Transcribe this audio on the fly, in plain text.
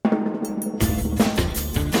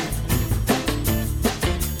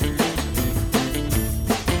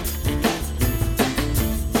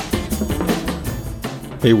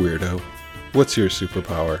Hey weirdo, what's your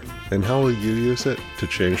superpower, and how will you use it to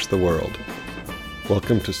change the world?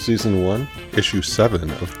 Welcome to Season 1, Issue 7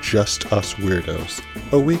 of Just Us Weirdos,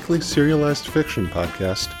 a weekly serialized fiction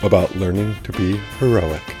podcast about learning to be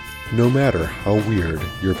heroic, no matter how weird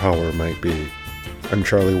your power might be. I'm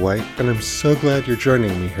Charlie White, and I'm so glad you're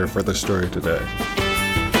joining me here for the story today.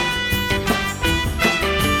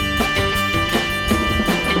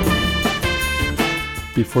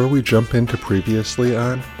 Before we jump into Previously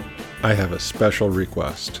On, I have a special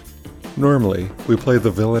request. Normally, we play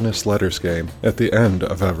the Villainous Letters game at the end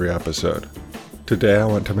of every episode. Today I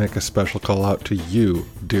want to make a special call out to you,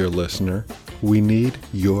 dear listener. We need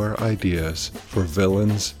your ideas for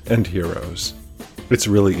villains and heroes. It's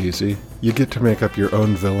really easy. You get to make up your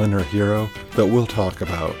own villain or hero that we'll talk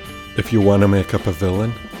about. If you want to make up a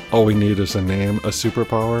villain, all we need is a name, a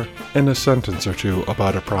superpower, and a sentence or two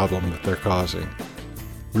about a problem that they're causing.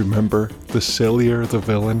 Remember, the sillier the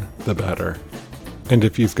villain, the better. And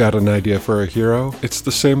if you've got an idea for a hero, it's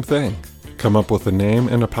the same thing. Come up with a name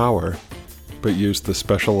and a power, but use the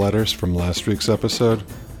special letters from last week's episode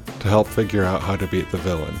to help figure out how to beat the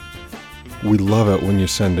villain. We love it when you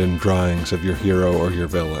send in drawings of your hero or your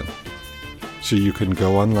villain. So you can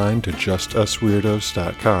go online to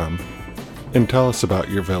justusweirdos.com and tell us about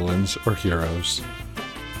your villains or heroes.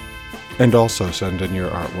 And also send in your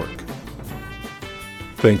artwork.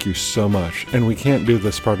 Thank you so much, and we can't do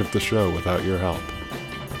this part of the show without your help.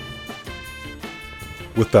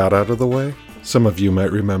 With that out of the way, some of you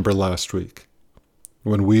might remember last week,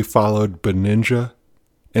 when we followed Beninja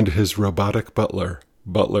and his robotic butler,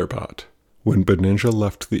 ButlerBot. When Beninja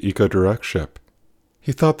left the EcoDirect ship,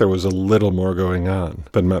 he thought there was a little more going on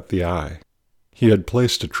than met the eye. He had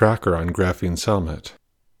placed a tracker on Graphene's helmet,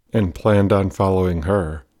 and planned on following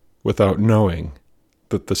her, without knowing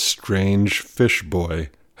that the strange fish boy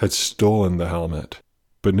had stolen the helmet.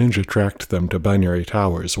 Beninja tracked them to Binary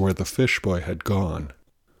Towers, where the fish boy had gone.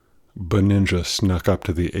 Beninja snuck up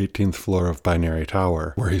to the 18th floor of Binary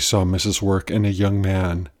Tower, where he saw Mrs. Work and a young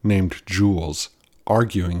man named Jules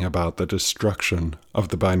arguing about the destruction of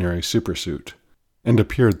the Binary Supersuit, and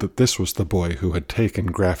appeared that this was the boy who had taken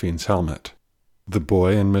Graphene's helmet. The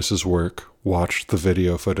boy and Mrs. Work watched the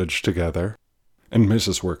video footage together, and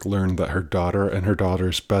Mrs. Work learned that her daughter and her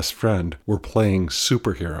daughter's best friend were playing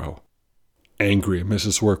superhero. Angry,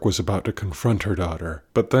 Mrs. Work was about to confront her daughter,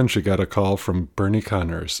 but then she got a call from Bernie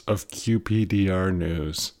Connors of QPDR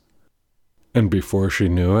News. And before she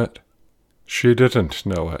knew it, she didn't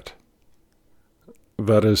know it.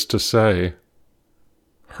 That is to say,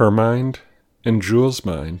 her mind and Jules'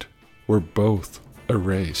 mind were both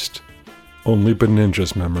erased. Only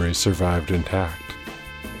Beninja's memories survived intact,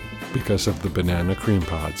 because of the banana cream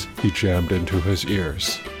pods he jammed into his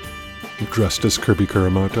ears. Dressed as Kirby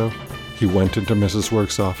Kuramoto, he went into Mrs.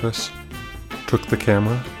 Work's office, took the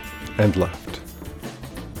camera, and left.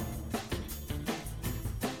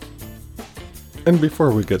 And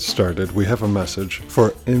before we get started, we have a message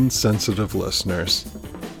for insensitive listeners.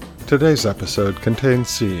 Today's episode contains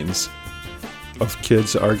scenes of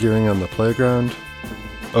kids arguing on the playground,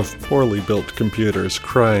 of poorly built computers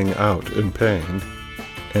crying out in pain,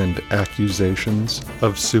 and accusations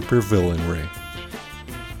of supervillainry.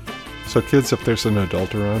 So kids, if there's an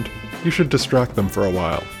adult around, you should distract them for a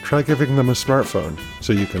while. Try giving them a smartphone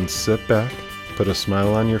so you can sit back, put a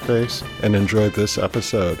smile on your face, and enjoy this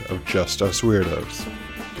episode of Just Us Weirdos.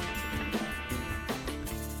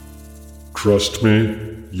 Trust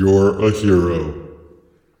me, you're a hero.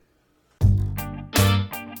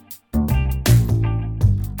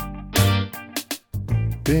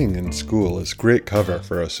 Being in school is great cover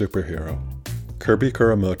for a superhero. Kirby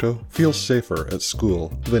Kuramoto feels safer at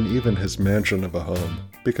school than even his mansion of a home,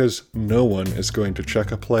 because no one is going to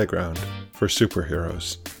check a playground for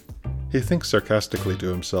superheroes. He thinks sarcastically to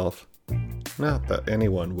himself, not that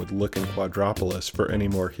anyone would look in Quadropolis for any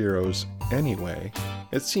more heroes anyway.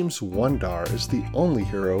 It seems Wondar is the only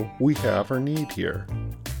hero we have or need here.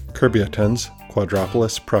 Kirby attends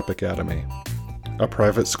Quadropolis Prep Academy, a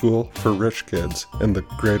private school for rich kids in the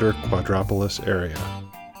greater Quadropolis area.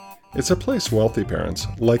 It's a place wealthy parents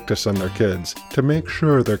like to send their kids to make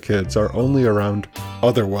sure their kids are only around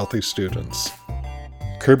other wealthy students.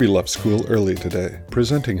 Kirby left school early today,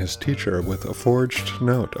 presenting his teacher with a forged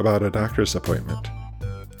note about a doctor's appointment.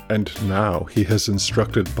 And now he has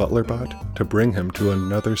instructed ButlerBot to bring him to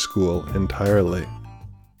another school entirely.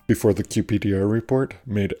 Before the QPDR report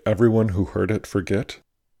made everyone who heard it forget,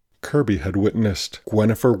 Kirby had witnessed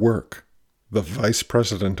Gwennifer Work, the vice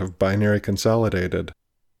president of Binary Consolidated,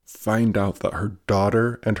 find out that her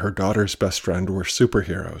daughter and her daughter's best friend were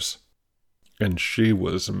superheroes. And she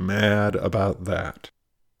was mad about that.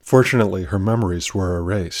 Fortunately, her memories were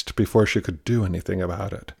erased before she could do anything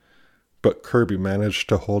about it. But Kirby managed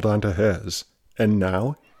to hold on to his, and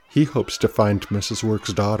now he hopes to find Mrs.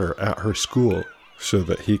 Work's daughter at her school so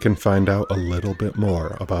that he can find out a little bit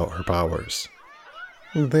more about her powers.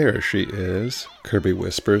 "There she is," Kirby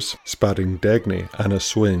whispers, spotting Dagny on a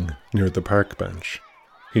swing near the park bench.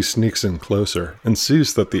 He sneaks in closer and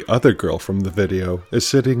sees that the other girl from the video is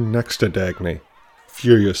sitting next to Dagny,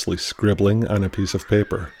 furiously scribbling on a piece of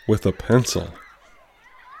paper with a pencil.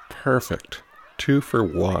 Perfect. 2 for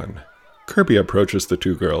 1. Kirby approaches the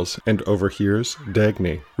two girls and overhears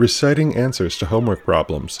Dagny reciting answers to homework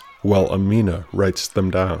problems while Amina writes them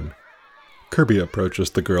down. Kirby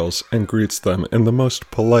approaches the girls and greets them in the most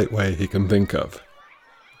polite way he can think of.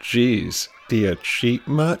 "Geez, do you cheat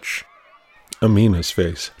much?" Amina's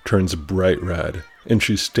face turns bright red, and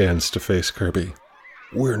she stands to face Kirby.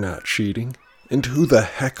 "We're not cheating. And who the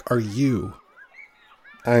heck are you?"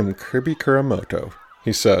 "I'm Kirby Kuramoto,"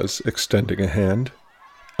 he says, extending a hand.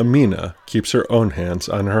 Amina keeps her own hands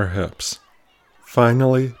on her hips.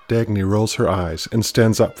 Finally, Dagny rolls her eyes and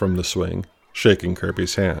stands up from the swing, shaking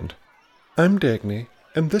Kirby's hand. "I'm Dagny,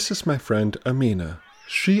 and this is my friend Amina.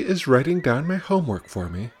 She is writing down my homework for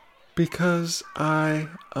me because I,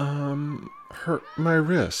 hurt my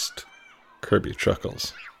wrist." Kirby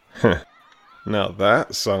chuckles. "Heh, now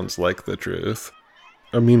that sounds like the truth."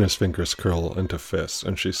 Amina's fingers curl into fists,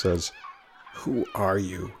 and she says, "Who are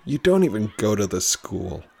you? You don't even go to the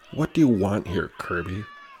school. What do you want here, Kirby?"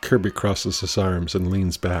 Kirby crosses his arms and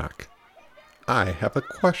leans back. "I have a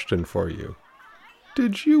question for you.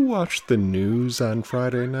 Did you watch the news on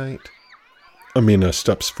Friday night?" Amina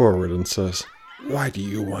steps forward and says, "Why do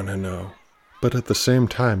you want to know?" But at the same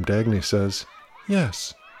time, Dagny says,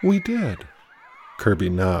 "Yes, we did." Kirby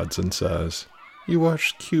nods and says, "You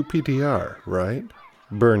watched QPDR, right?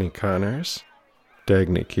 Bernie Connors?"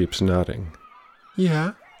 Dagny keeps nodding.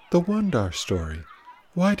 "Yeah, the Wondar story.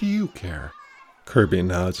 Why do you care?" Kirby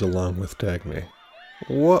nods along with Dagny.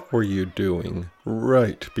 "What were you doing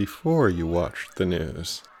right before you watched the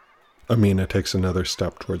news?" Amina takes another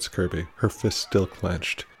step towards Kirby, her fist still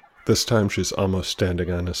clenched. This time she's almost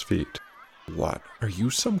standing on his feet. "What? Are you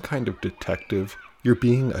some kind of detective? You're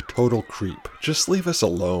being a total creep. Just leave us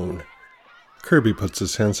alone." Kirby puts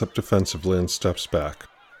his hands up defensively and steps back.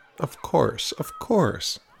 Of course.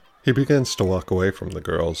 He begins to walk away from the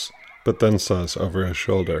girls, but then says over his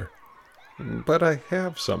shoulder, "But I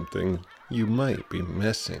have something you might be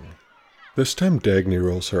missing." This time Dagny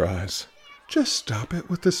rolls her eyes. "Just stop it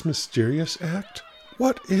with this mysterious act.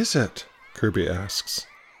 What is it?" Kirby asks.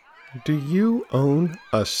 "Do you own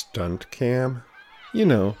a stunt cam? You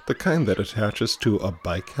know, the kind that attaches to a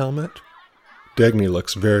bike helmet?" Dagny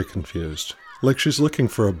looks very confused, like she's looking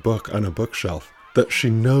for a book on a bookshelf that she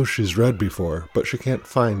knows she's read before, but she can't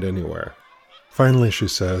find anywhere. Finally she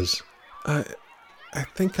says, I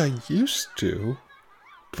think I used to,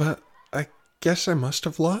 but I guess I must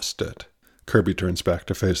have lost it." Kirby turns back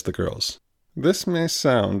to face the girls. "This may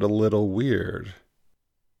sound a little weird."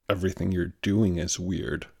 "Everything you're doing is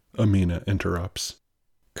weird," Amina interrupts.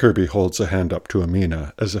 Kirby holds a hand up to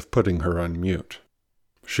Amina as if putting her on mute.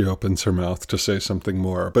 She opens her mouth to say something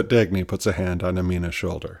more, but Dagny puts a hand on Amina's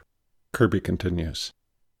shoulder. Kirby continues,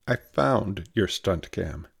 "I found your stunt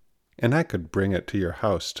cam, and I could bring it to your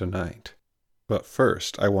house tonight. But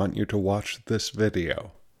first, I want you to watch this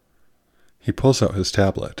video." He pulls out his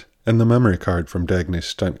tablet, and the memory card from Dagny's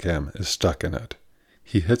stunt cam is stuck in it.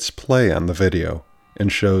 He hits play on the video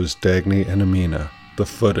and shows Dagny and Amina the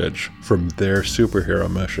footage from their superhero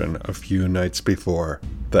mission a few nights before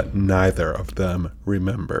that neither of them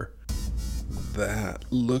remember. "That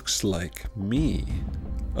looks like me,"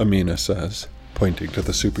 Amina says, pointing to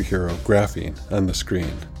the superhero graphene on the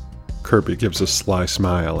screen. Kirby gives a sly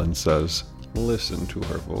smile and says, "Listen to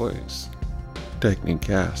her voice." Dagny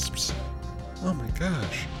gasps, "Oh my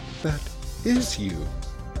gosh, that is you."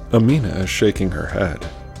 Amina is shaking her head.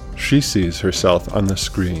 She sees herself on the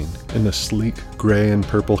screen in a sleek gray and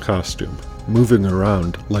purple costume, moving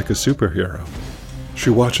around like a superhero.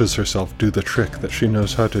 She watches herself do the trick that she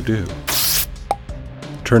knows how to do,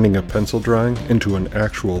 turning a pencil drawing into an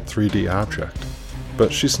actual 3D object.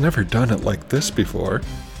 But she's never done it like this before.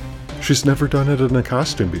 She's never done it in a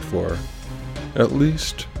costume before. At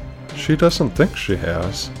least, she doesn't think she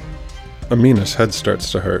has. Amina's head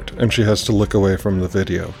starts to hurt, and she has to look away from the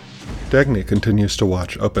video. Dagny continues to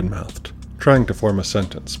watch open-mouthed, trying to form a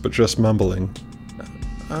sentence, but just mumbling,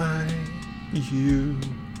 "I, you,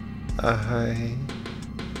 I,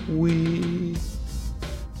 we."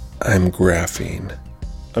 "I'm graphene,"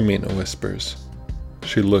 Amina whispers.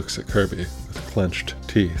 She looks at Kirby with clenched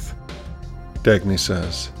teeth. Dagny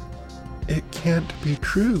says, It can't be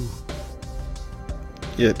true.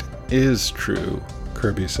 It is true,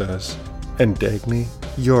 Kirby says. And Dagny,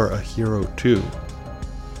 you're a hero too.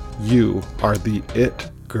 You are the It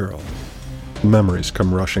Girl. Memories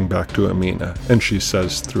come rushing back to Amina, and she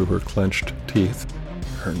says through her clenched teeth,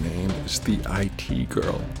 her name is the IT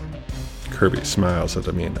Girl. Kirby smiles at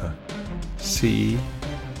Amina. See?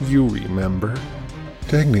 You remember?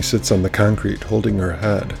 Dagny sits on the concrete holding her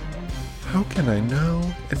head. How can I know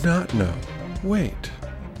and not know? Wait,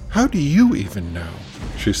 how do you even know?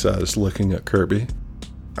 She says, looking at Kirby.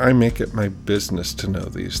 I make it my business to know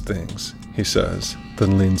these things, he says,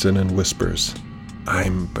 then leans in and whispers,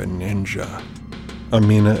 I'm Beninja.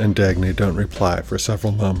 Amina and Dagny don't reply for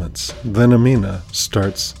several moments. Then Amina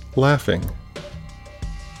starts laughing.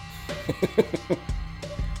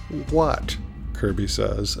 What? Kirby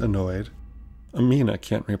says, annoyed. Amina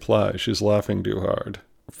can't reply. She's laughing too hard.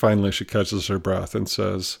 Finally, she catches her breath and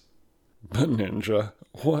says, Beninja,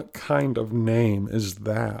 what kind of name is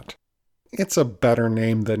that? It's a better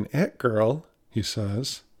name than It Girl, he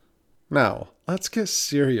says. Now, let's get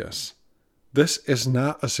serious. This is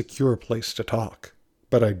not a secure place to talk,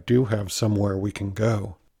 but I do have somewhere we can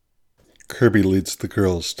go. Kirby leads the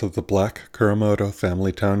girls to the black Kuramoto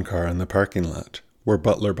family town car in the parking lot, where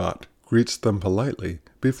Butlerbot greets them politely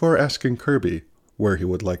before asking Kirby where he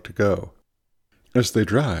would like to go. As they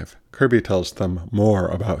drive, Kirby tells them more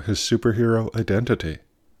about his superhero identity,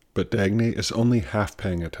 but Dagny is only half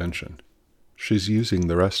paying attention. She's using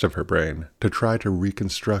the rest of her brain to try to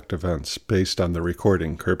reconstruct events based on the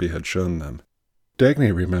recording Kirby had shown them.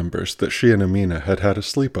 Dagny remembers that she and Amina had a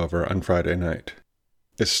sleepover on Friday night.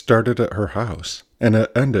 It started at her house, and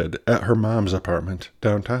it ended at her mom's apartment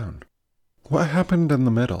downtown. What happened in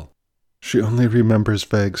the middle? She only remembers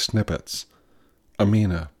vague snippets.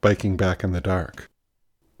 Amina biking back in the dark.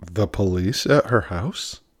 The police at her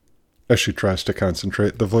house? As she tries to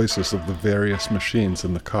concentrate, the voices of the various machines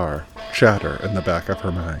in the car chatter in the back of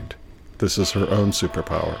her mind. This is her own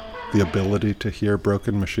superpower, the ability to hear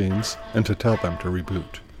broken machines and to tell them to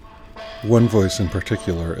reboot. One voice in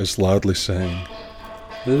particular is loudly saying,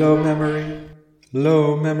 Low memory,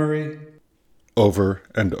 low memory, over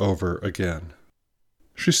and over again.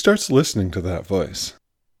 She starts listening to that voice.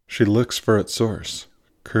 She looks for its source,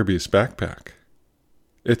 Kirby's backpack.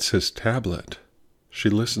 It's his tablet. She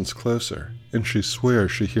listens closer, and she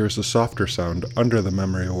swears she hears a softer sound under the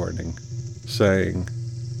memory warning, saying,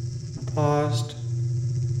 Paused,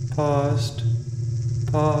 paused,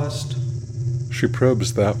 paused. She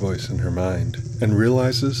probes that voice in her mind, and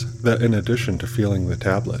realizes that in addition to feeling the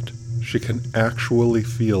tablet, she can actually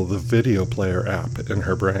feel the video player app in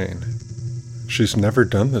her brain. She's never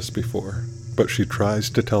done this before, but she tries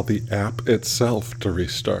to tell the app itself to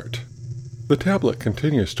restart. The tablet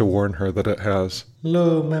continues to warn her that it has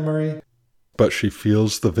low memory, but she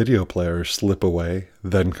feels the video player slip away,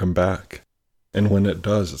 then come back. And when it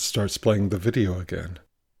does, it starts playing the video again.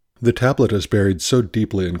 The tablet is buried so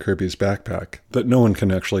deeply in Kirby's backpack that no one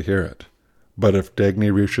can actually hear it. But if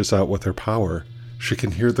Dagny reaches out with her power, she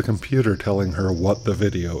can hear the computer telling her what the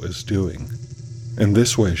video is doing. In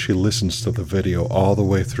this way, she listens to the video all the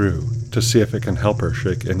way through to see if it can help her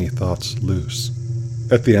shake any thoughts loose.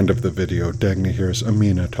 At the end of the video, Dagny hears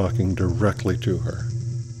Amina talking directly to her,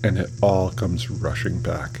 and it all comes rushing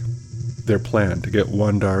back. Their plan to get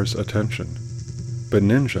Wandar's attention,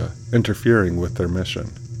 Beninja interfering with their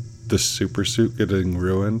mission, the supersuit getting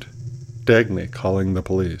ruined, Dagny calling the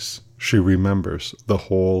police. She remembers the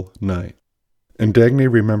whole night. And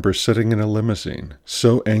Dagny remembers sitting in a limousine,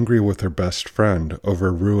 so angry with her best friend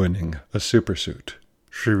over ruining a supersuit.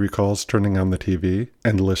 She recalls turning on the TV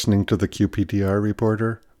and listening to the QPDR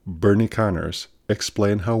reporter, Bernie Connors,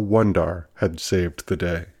 explain how Wandar had saved the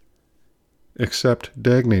day. Except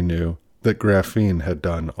Dagny knew that Graphene had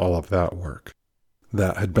done all of that work.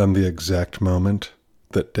 That had been the exact moment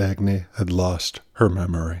that Dagny had lost her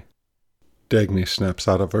memory. Dagny snaps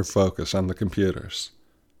out of her focus on the computers.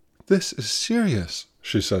 This is serious,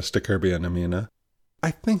 she says to Kirby and Amina.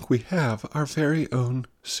 I think we have our very own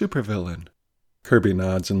supervillain. Kirby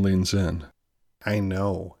nods and leans in. I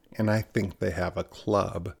know, and I think they have a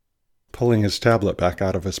club. Pulling his tablet back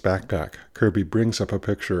out of his backpack, Kirby brings up a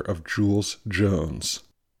picture of Jules Jones.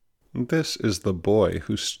 This is the boy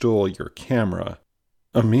who stole your camera.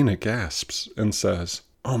 Amina gasps and says,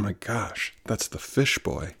 Oh my gosh, that's the fish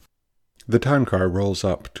boy. The town car rolls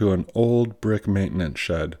up to an old brick maintenance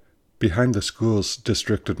shed behind the school's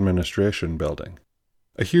district administration building.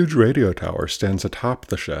 A huge radio tower stands atop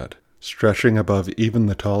the shed, stretching above even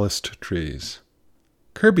the tallest trees.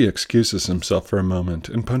 Kirby excuses himself for a moment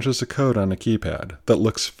and punches a code on a keypad that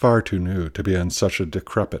looks far too new to be in such a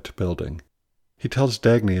decrepit building. He tells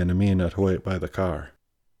Dagny and Amina to wait by the car.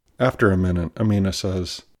 After a minute, Amina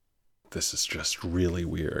says, "This is just really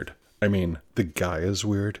weird. I mean, the guy is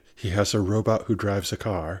weird. He has a robot who drives a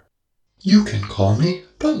car." "You can call me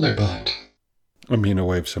Butlerbot." Amina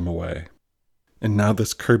waves him away. And now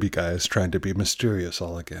this Kirby guy is trying to be mysterious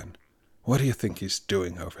all again. What do you think he's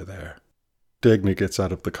doing over there? Dagny gets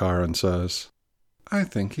out of the car and says, "I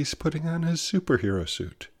think he's putting on his superhero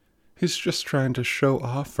suit. He's just trying to show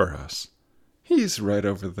off for us. He's right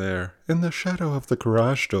over there, in the shadow of the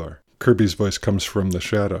garage door." Kirby's voice comes from the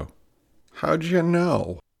shadow. "How'd you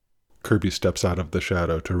know?" Kirby steps out of the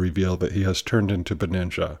shadow to reveal that he has turned into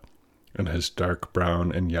Beninja in his dark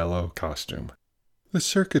brown and yellow costume. "The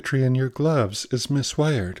circuitry in your gloves is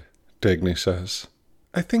miswired," Dagny says.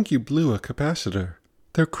 "I think you blew a capacitor.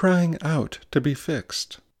 They're crying out to be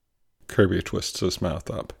fixed." Kirby twists his mouth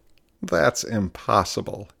up. "That's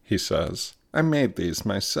impossible," he says. "I made these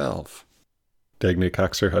myself." Dagny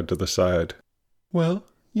cocks her head to the side. "Well,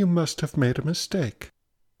 you must have made a mistake."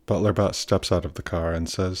 Butlerbot steps out of the car and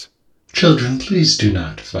says, "Children, please do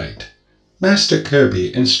not fight. Master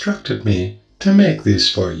Kirby instructed me to make these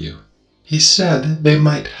for you. He said they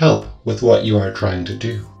might help with what you are trying to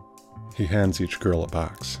do." He hands each girl a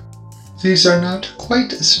box. "These are not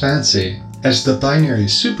quite as fancy as the binary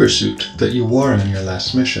supersuit that you wore on your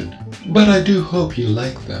last mission, but I do hope you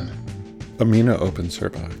like them." Amina opens her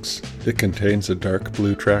box. It contains a dark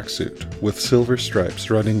blue tracksuit with silver stripes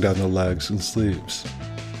running down the legs and sleeves.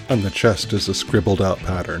 On the chest is a scribbled out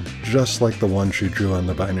pattern, just like the one she drew on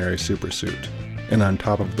the binary supersuit. And on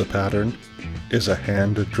top of the pattern is a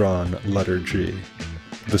hand-drawn letter G.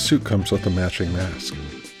 The suit comes with a matching mask.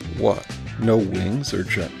 What? No wings or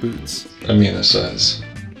jet boots? Amina says.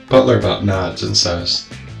 Butlerbot nods and says,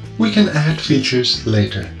 "We can add features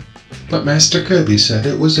later, but Master Kirby said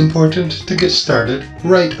it was important to get started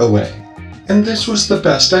right away, and this was the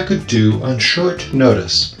best I could do on short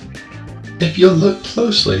notice. If you'll look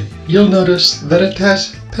closely, you'll notice that it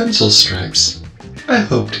has pencil stripes. I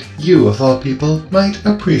hoped you, of all people, might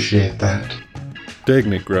appreciate that."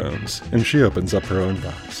 Dagny groans, and she opens up her own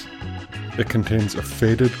box. It contains a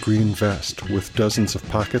faded green vest with dozens of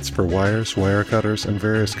pockets for wires, wire cutters, and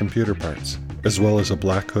various computer parts, as well as a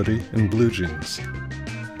black hoodie and blue jeans.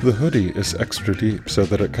 The hoodie is extra deep so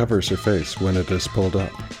that it covers her face when it is pulled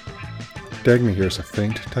up. Dagny hears a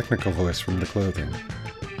faint technical voice from the clothing.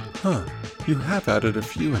 "Huh, you have added a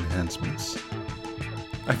few enhancements.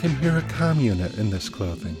 I can hear a comm unit in this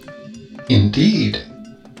clothing." "Indeed,"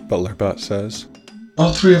 Butlerbot says.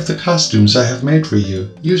 "All three of the costumes I have made for you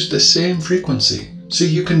use the same frequency, so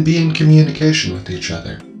you can be in communication with each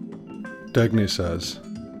other." Dagny says,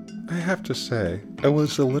 "I have to say, I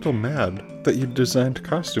was a little mad that you designed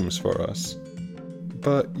costumes for us.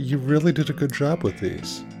 But you really did a good job with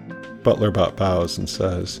these." Butlerbot bows and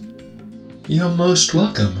says, "You're most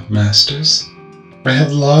welcome, Masters. I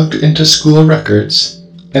have logged into school records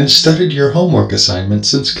and studied your homework assignments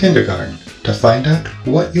since kindergarten to find out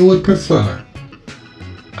what you would prefer.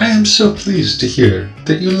 I am so pleased to hear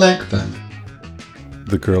that you like them."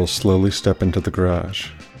 The girls slowly step into the garage.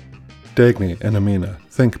 Dagny and Amina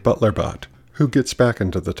thank Butlerbot, who gets back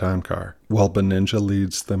into the town car, while Beninja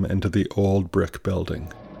leads them into the old brick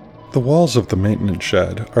building. The walls of the maintenance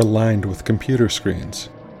shed are lined with computer screens.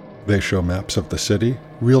 They show maps of the city,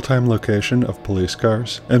 real-time location of police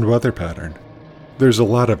cars, and weather pattern. There's a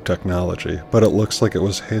lot of technology, but it looks like it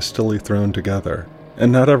was hastily thrown together,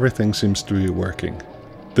 and not everything seems to be working.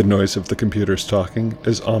 The noise of the computers talking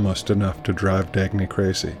is almost enough to drive Dagny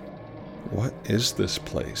crazy. "What is this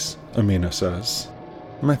place?" Amina says.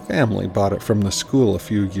 "My family bought it from the school a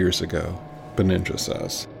few years ago," Beninja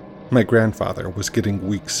says. "My grandfather was getting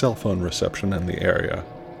weak cell phone reception in the area,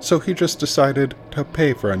 so he just decided to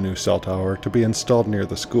pay for a new cell tower to be installed near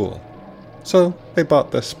the school. So they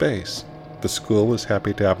bought this space. The school was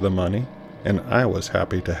happy to have the money, and I was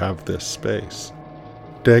happy to have this space."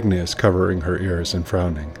 Dagny is covering her ears and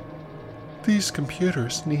frowning. "These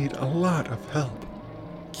computers need a lot of help.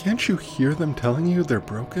 Can't you hear them telling you they're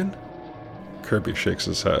broken?" Kirby shakes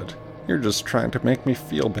his head. "You're just trying to make me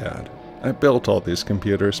feel bad. I built all these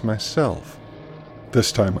computers myself."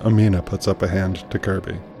 This time, Amina puts up a hand to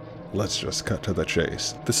Kirby. "Let's just cut to the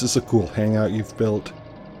chase. This is a cool hangout you've built,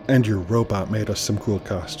 and your robot made us some cool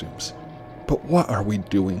costumes. But what are we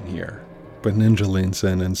doing here?" Beninja leans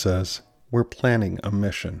in and says, "We're planning a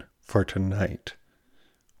mission for tonight.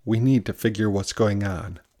 We need to figure what's going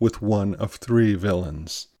on with one of 3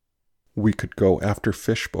 villains. We could go after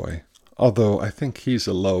Fishboy, although I think he's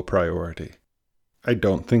a low priority. I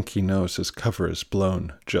don't think he knows his cover is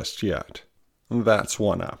blown just yet. That's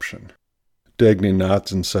one option. Dagny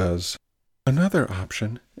nods and says, Another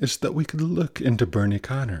option is that we could look into Bernie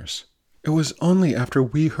Connors. It was only after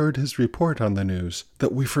we heard his report on the news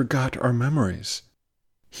that we forgot our memories.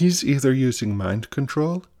 He's either using mind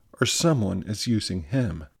control or someone is using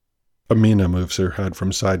him. Amina moves her head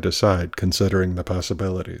from side to side, considering the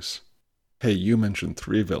possibilities. Hey, you mentioned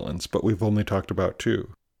 3 villains, but we've only talked about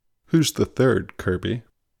 2. Who's the third, Kirby?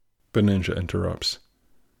 Beninja interrupts.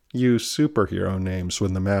 Use superhero names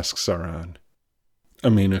when the masks are on.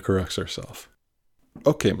 Amina corrects herself.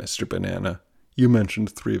 Okay, Mr. Banana, you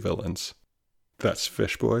mentioned 3 villains. That's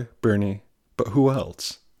Fishboy, Bernie, but who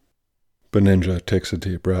else? Beninja takes a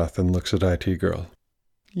deep breath and looks at IT Girl.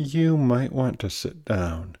 You might want to sit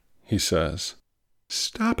down, he says.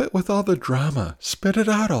 Stop it with all the drama. Spit it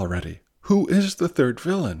out already. Who is the third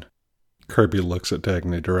villain? Kirby looks at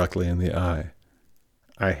Dagny directly in the eye.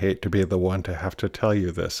 I hate to be the one to have to tell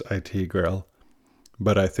you this, IT Girl,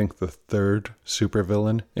 but I think the third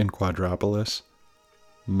supervillain in Quadropolis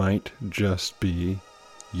might just be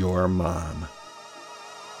your mom.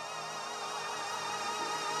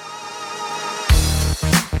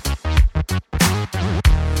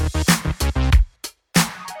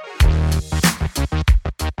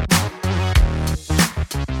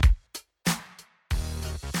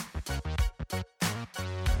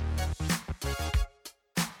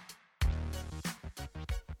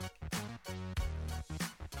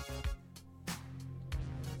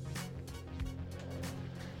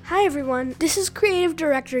 Hi everyone, this is creative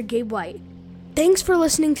director Gabe White. Thanks for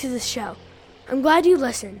listening to this show. I'm glad you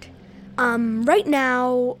listened. Right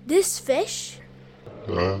now, this fish...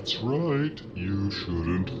 That's right, you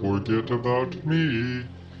shouldn't forget about me.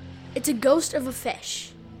 It's a ghost of a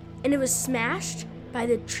fish, and it was smashed by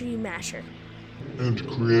the tree masher. And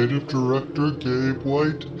creative director Gabe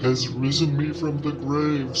White has risen me from the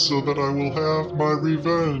grave so that I will have my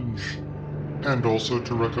revenge. And also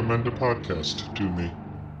to recommend a podcast to me.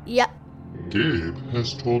 Yep. Gabe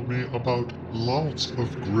has told me about lots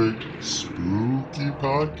of great spooky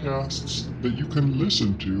podcasts that you can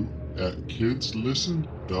listen to at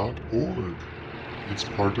kidslisten.org. It's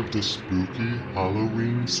part of the Spooky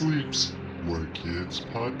Halloween Sleeps, where kids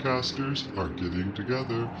podcasters are getting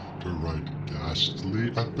together to write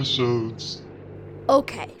ghastly episodes.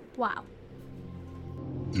 Okay, wow.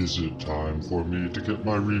 Is it time for me to get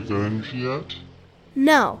my revenge yet?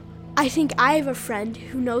 No, I think I have a friend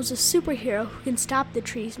who knows a superhero who can stop the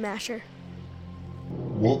tree smasher.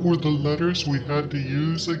 What were the letters we had to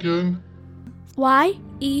use again? Y,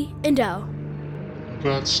 E, and O.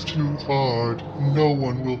 That's too hard. No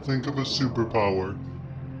one will think of a superpower.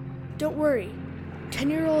 Don't worry.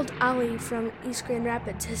 10-year-old Ollie from East Grand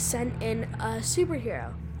Rapids has sent in a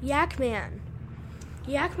superhero, Yak Man.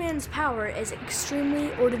 Yak Man's power is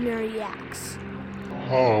extremely ordinary yaks.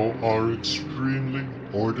 How are extremely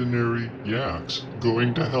ordinary yaks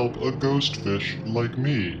going to help a ghost fish like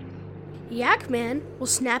me? Yak Man will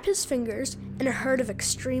snap his fingers and a herd of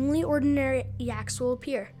extremely ordinary yaks will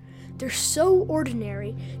appear. They're so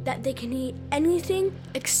ordinary that they can eat anything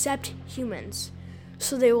except humans.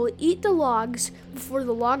 So they will eat the logs before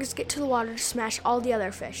the logs get to the water to smash all the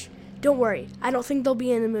other fish. Don't worry, I don't think they'll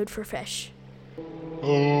be in the mood for fish.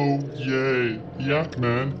 Oh, yay! Yak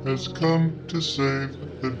Man has come to save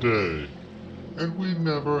the day. And we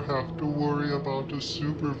never have to worry about a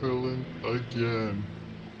supervillain again.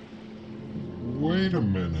 Wait a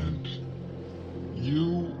minute.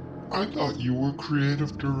 I thought you were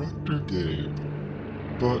creative director Gabe.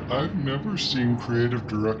 But I've never seen creative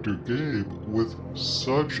director Gabe with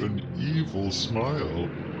such an evil smile.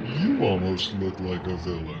 You almost look like a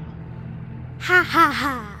villain. Ha ha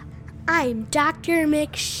ha! I'm Dr.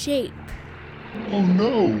 McShape. Oh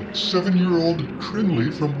no! 7-year-old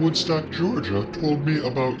Trinley from Woodstock, Georgia told me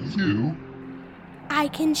about you. I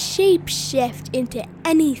can shape-shift into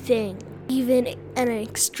anything, even an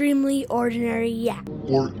extremely ordinary yak.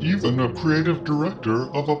 Or even a creative director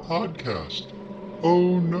of a podcast.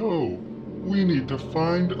 Oh no! We need to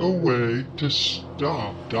find a way to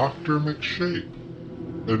stop Dr. McShape.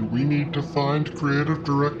 And we need to find creative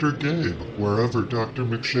director Gabe, wherever Dr.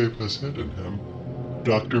 McShape has hidden him.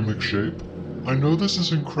 Dr. McShape, I know this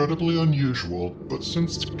is incredibly unusual, but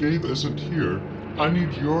since Gabe isn't here, I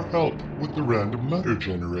need your help with the random letter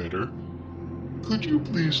generator. Could you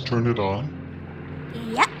please turn it on?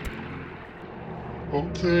 Yep.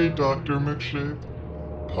 Okay, Dr. McShape.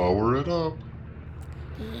 Power it up.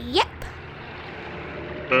 Yep.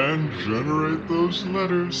 And generate those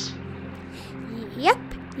letters.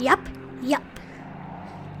 Yep.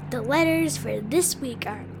 The letters for this week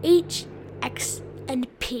are H, X, and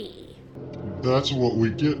P. That's what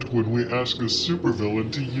we get when we ask a supervillain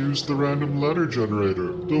to use the random letter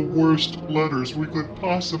generator. The worst letters we could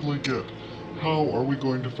possibly get. How are we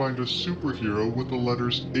going to find a superhero with the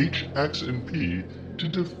letters H, X, and P to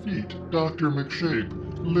defeat Dr. McShape?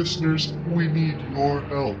 Listeners, we need your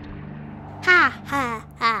help. Ha ha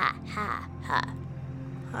ha ha ha.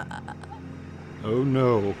 Oh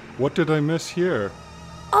no, what did I miss here?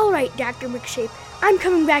 All right, Dr. McShape, I'm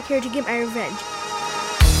coming back here to get my revenge.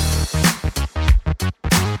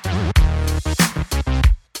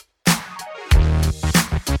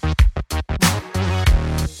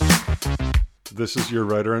 This is your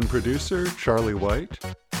writer and producer, Charlie White,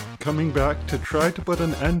 coming back to try to put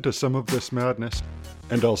an end to some of this madness,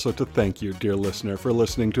 and also to thank you, dear listener, for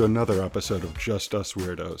listening to another episode of Just Us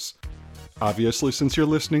Weirdos. Obviously, since you're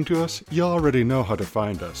listening to us, you already know how to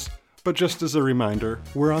find us. But just as a reminder,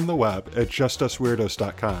 we're on the web at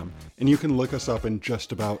justusweirdos.com, and you can look us up in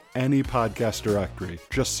just about any podcast directory.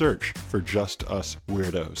 Just search for Just Us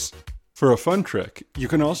Weirdos. For a fun trick, you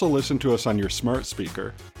can also listen to us on your smart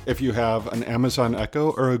speaker. If you have an Amazon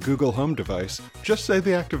Echo or a Google Home device, just say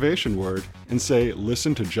the activation word and say,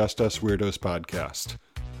 "Listen to Just Us Weirdos podcast."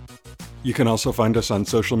 You can also find us on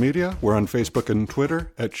social media. We're on Facebook and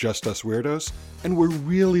Twitter at Just Us Weirdos, and we're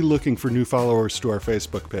really looking for new followers to our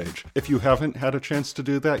Facebook page. If you haven't had a chance to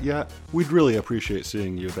do that yet, we'd really appreciate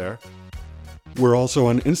seeing you there. We're also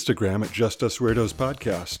on Instagram at Just Us Weirdos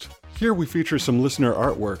podcast. Here we feature some listener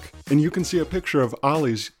artwork, and you can see a picture of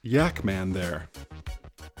Ollie's Yak Man there.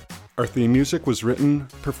 Our theme music was written,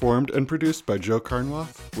 performed, and produced by Joe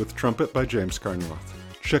Carnwath, with trumpet by James Carnwath.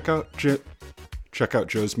 Check out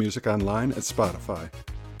Joe's music online at Spotify.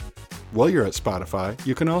 While you're at Spotify,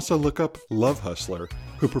 you can also look up Love Hustler,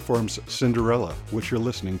 who performs Cinderella, which you're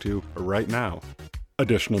listening to right now.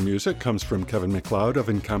 Additional music comes from Kevin MacLeod of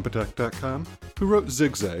Incompetech.com, who wrote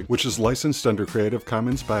Zigzag, which is licensed under Creative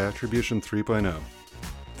Commons by Attribution 3.0.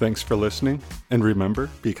 Thanks for listening, and remember,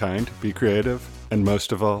 be kind, be creative, and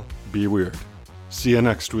most of all, be weird. See you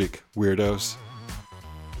next week, weirdos.